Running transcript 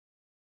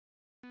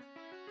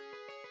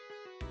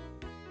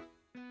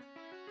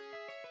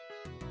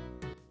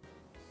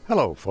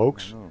Hello,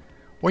 folks.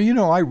 Well, you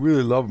know, I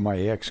really love my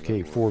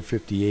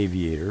XK450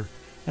 Aviator,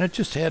 and I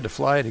just had to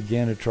fly it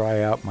again to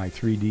try out my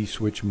 3D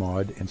switch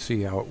mod and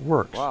see how it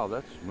works. Wow,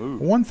 that's smooth.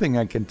 One thing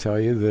I can tell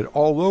you that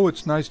although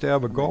it's nice to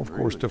have a golf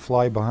course to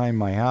fly behind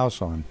my house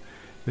on,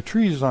 the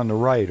trees on the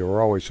right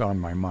are always on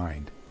my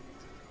mind.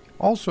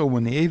 Also,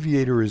 when the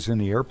Aviator is in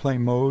the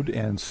airplane mode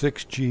and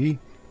 6G,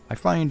 I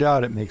find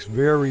out it makes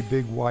very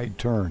big wide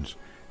turns,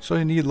 so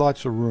you need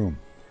lots of room.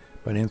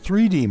 But in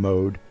 3D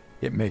mode,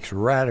 it makes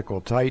radical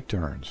tight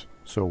turns.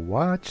 So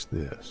watch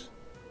this.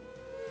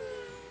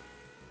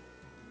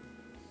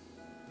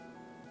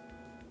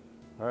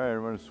 All right, I'm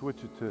going to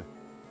switch it to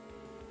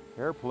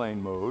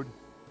airplane mode.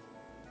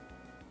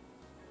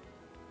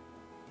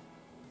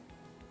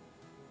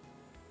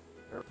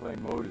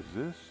 Airplane mode is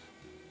this.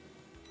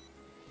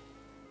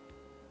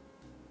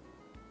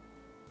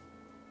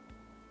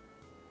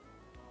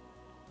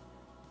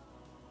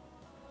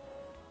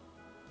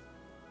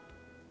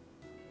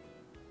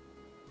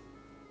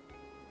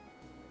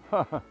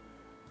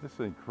 This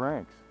thing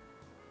cranks.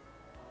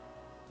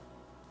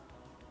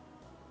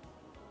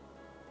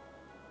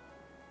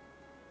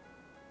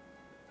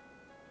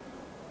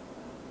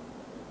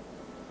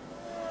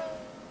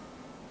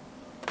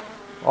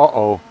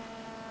 Uh-oh.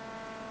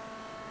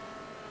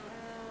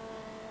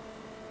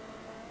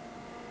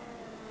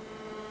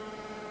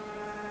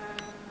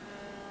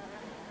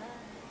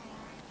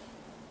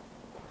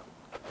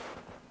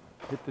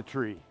 Hit the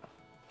tree.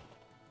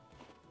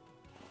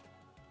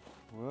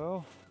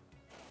 Well,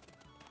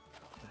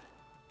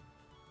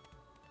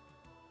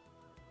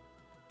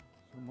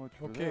 so much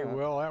for Okay, that.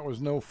 well, that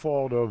was no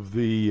fault of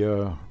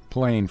the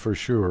plane for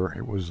sure.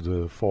 It was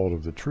the fault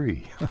of the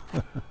tree.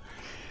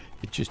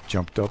 It just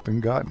jumped up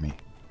and got me.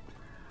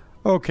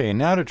 Okay,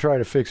 now to try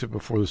to fix it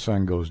before the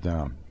sun goes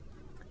down.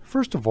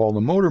 First of all,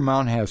 the motor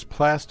mount has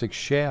plastic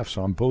shafts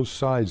on both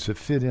sides that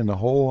fit in the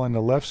hole on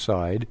the left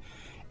side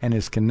and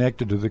is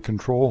connected to the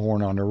control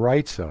horn on the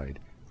right side,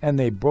 and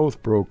they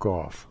both broke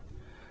off.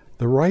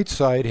 The right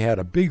side had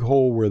a big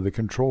hole where the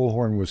control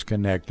horn was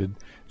connected,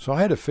 so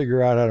I had to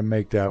figure out how to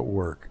make that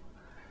work.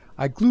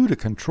 I glued a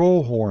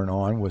control horn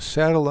on with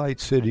Satellite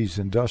City's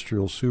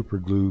Industrial Super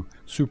Glue,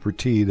 Super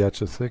T, that's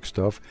the thick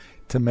stuff,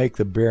 to make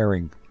the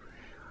bearing.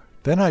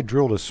 Then I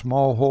drilled a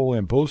small hole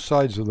in both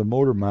sides of the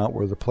motor mount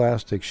where the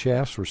plastic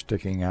shafts were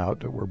sticking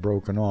out that were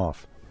broken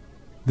off.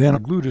 Then I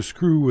glued a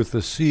screw with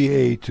the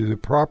CA to the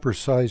proper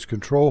size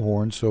control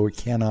horn so it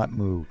cannot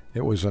move.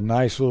 It was a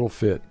nice little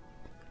fit.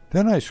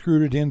 Then I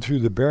screwed it in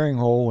through the bearing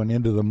hole and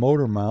into the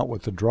motor mount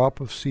with a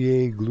drop of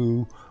CA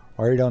glue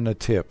right on the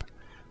tip.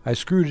 I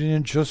screwed it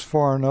in just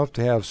far enough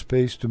to have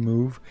space to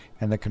move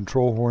and the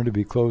control horn to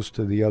be close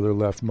to the other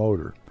left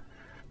motor.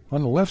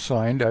 On the left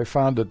side, I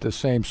found that the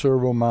same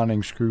servo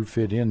mounting screw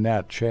fit in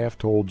that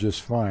shaft hole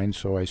just fine,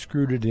 so I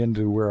screwed it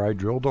into where I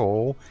drilled a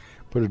hole,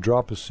 put a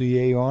drop of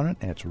CA on it,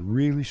 and it's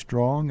really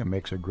strong and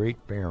makes a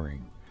great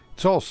bearing.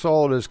 It's all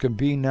solid as can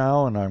be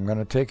now, and I'm going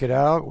to take it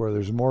out where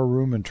there's more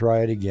room and try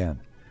it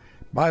again.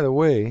 By the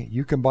way,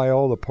 you can buy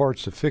all the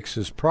parts to fix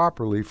this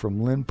properly from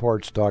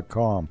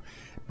linparts.com.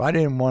 But I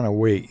didn't want to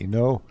wait, you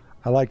know.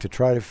 I like to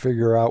try to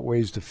figure out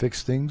ways to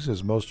fix things,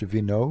 as most of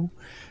you know.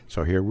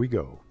 So here we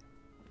go.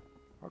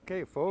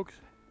 Okay, folks.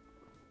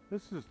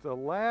 This is the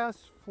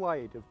last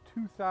flight of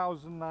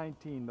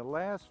 2019. The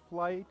last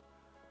flight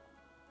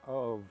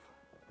of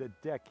the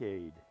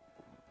decade.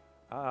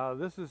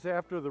 This is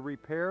after the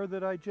repair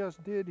that I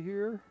just did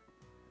here.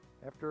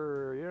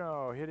 After, you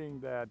know,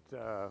 hitting that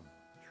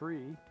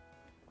tree.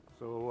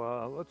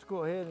 So let's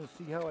go ahead and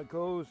see how it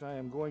goes. I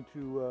am going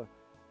to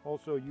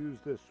also use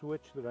this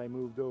switch that I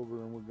moved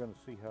over, and we're going to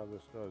see how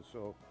this does.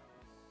 So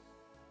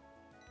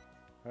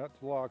that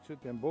locks it.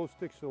 Then both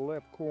sticks to the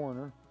left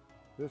corner.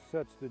 This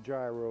sets the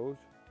gyros.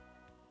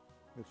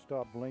 It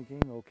stopped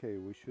blinking. Okay,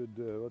 we should,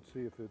 let's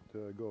see if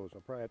it goes.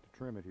 I'll probably have to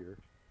trim it here.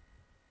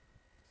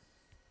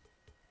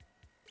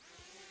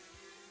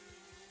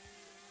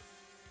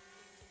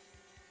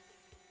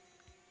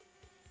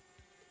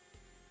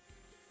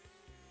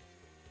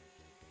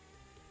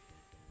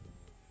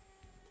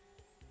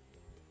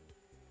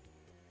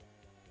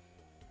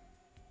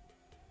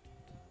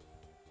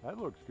 That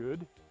looks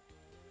good.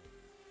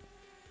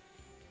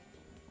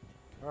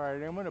 All right,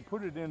 I'm going to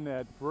put it in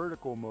that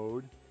vertical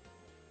mode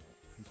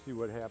and see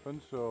what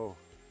happens. So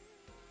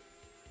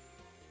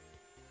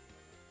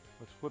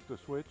let's flip the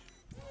switch.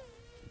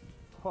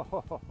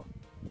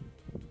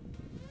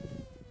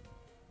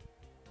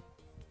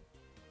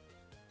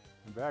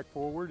 And back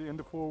forward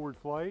into forward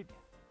flight.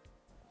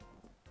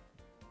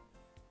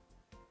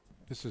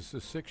 This is the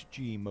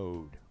 6G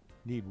mode.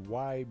 Need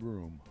wide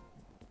room.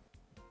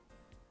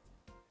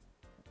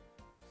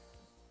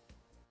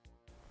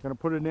 Gonna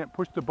put it in,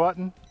 push the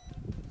button.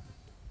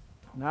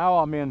 Now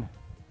I'm in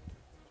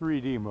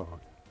 3D mode.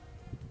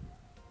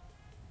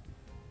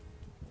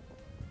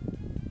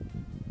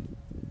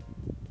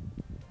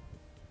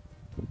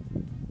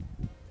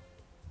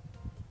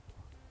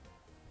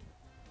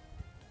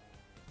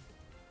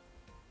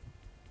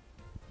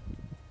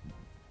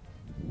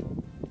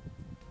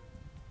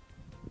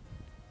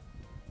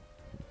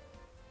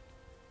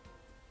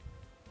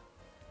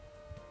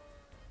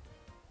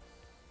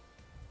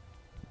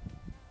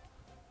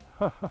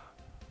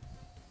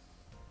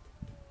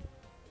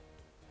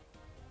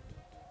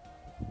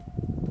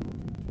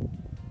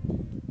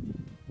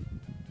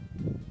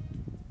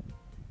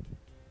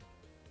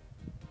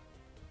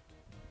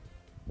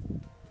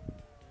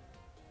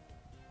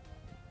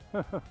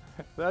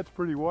 That's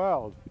pretty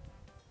wild.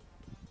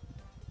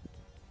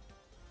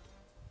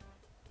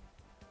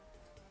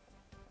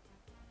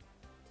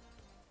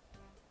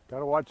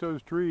 Gotta watch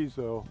those trees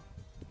though.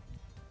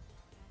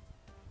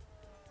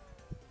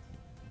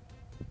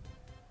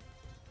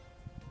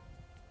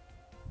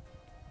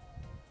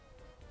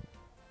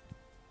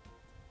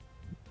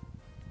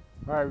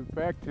 All right,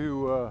 back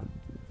to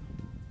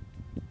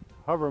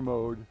hover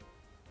mode.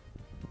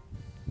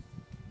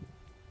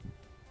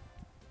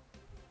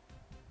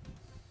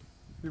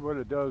 See what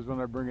it does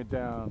when I bring it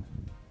down.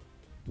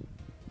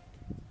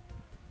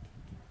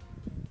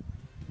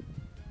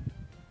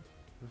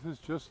 This is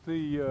just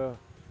the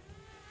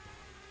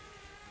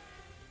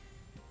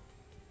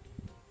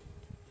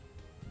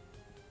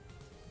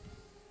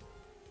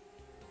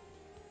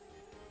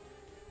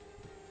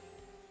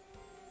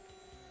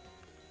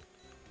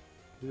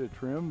is it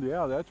trimmed?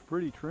 Yeah, that's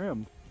pretty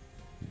trimmed.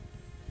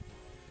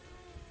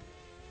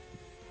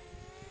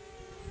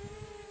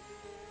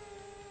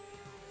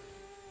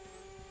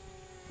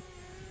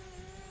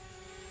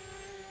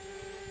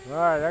 All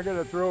right, I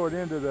gotta throw it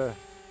into the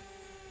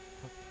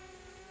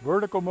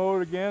vertical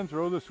mode again.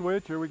 Throw the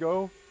switch. Here we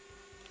go.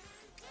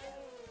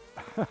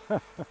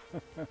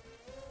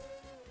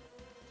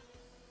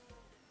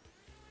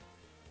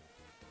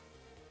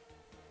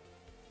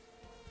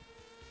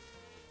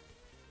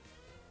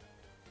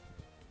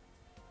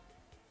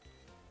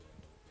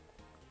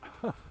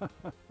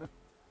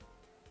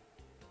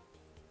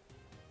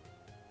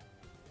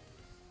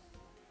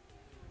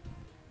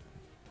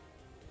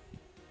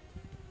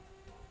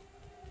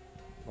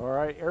 All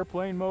right,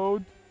 airplane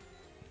mode.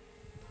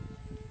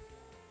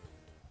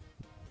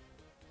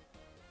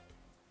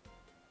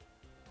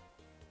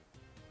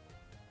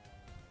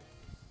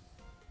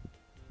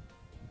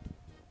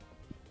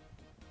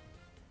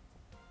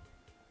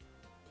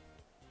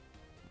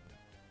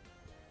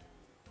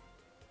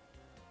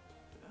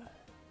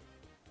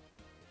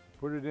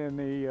 Put it in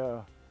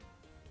the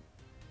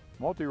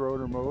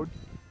multi-rotor mode.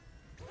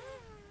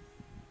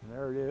 And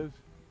there it is.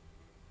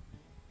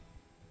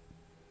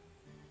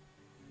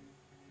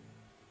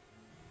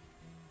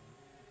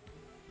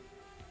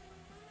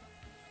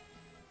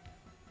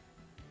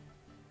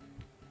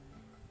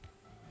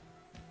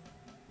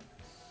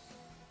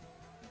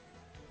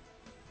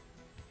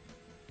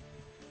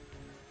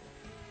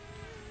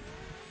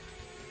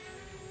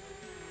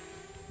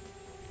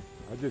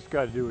 I just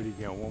got to do it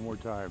again one more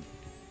time.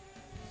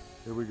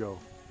 Here we go.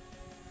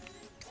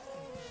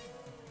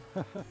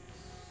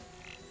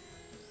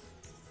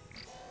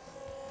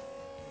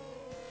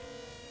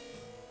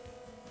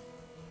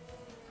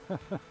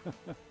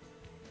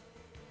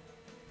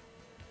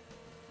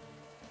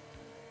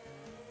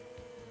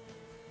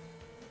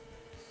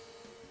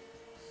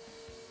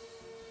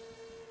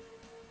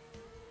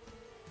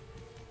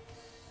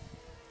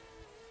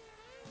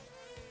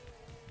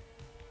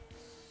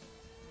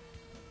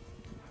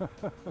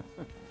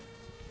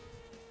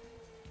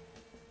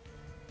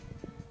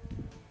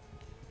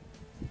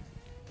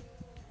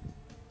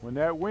 When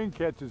that wing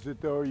catches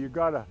it though, you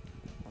gotta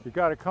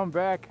come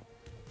back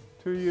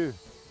to you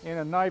in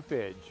a knife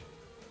edge.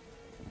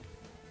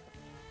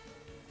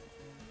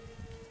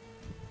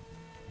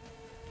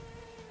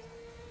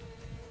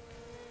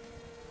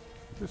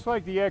 Just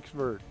like the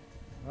Expert.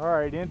 All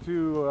right,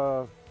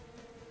 into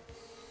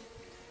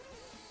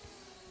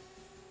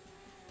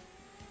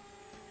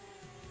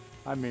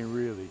I mean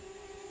really.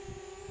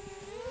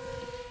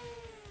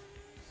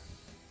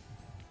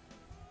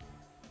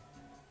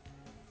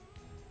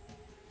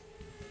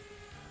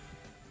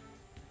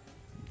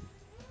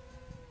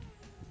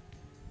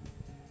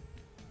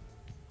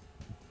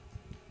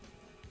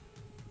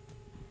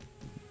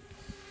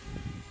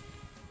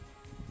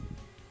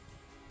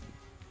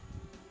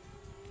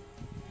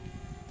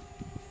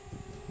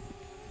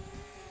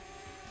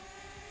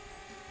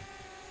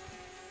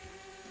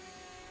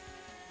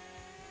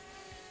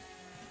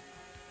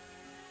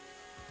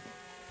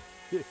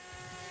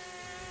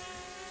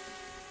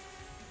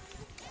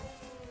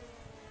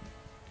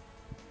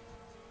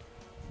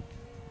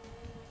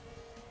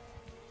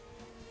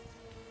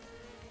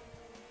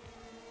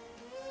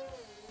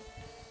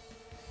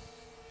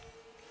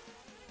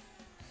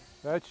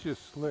 That's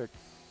just slick.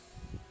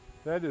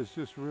 That is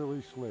just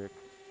really slick.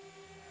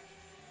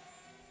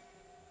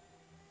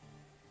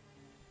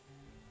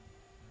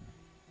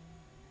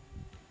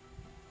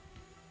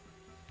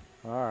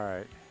 All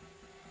right,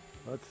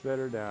 let's set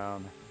her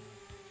down.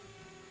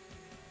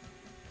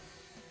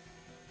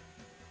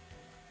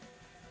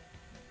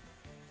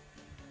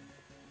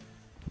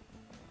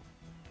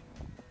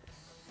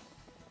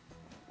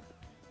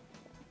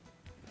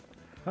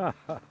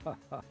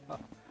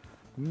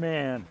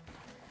 Man,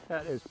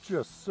 that is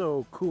just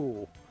so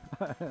cool.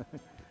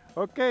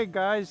 Okay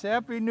guys,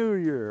 Happy New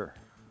Year.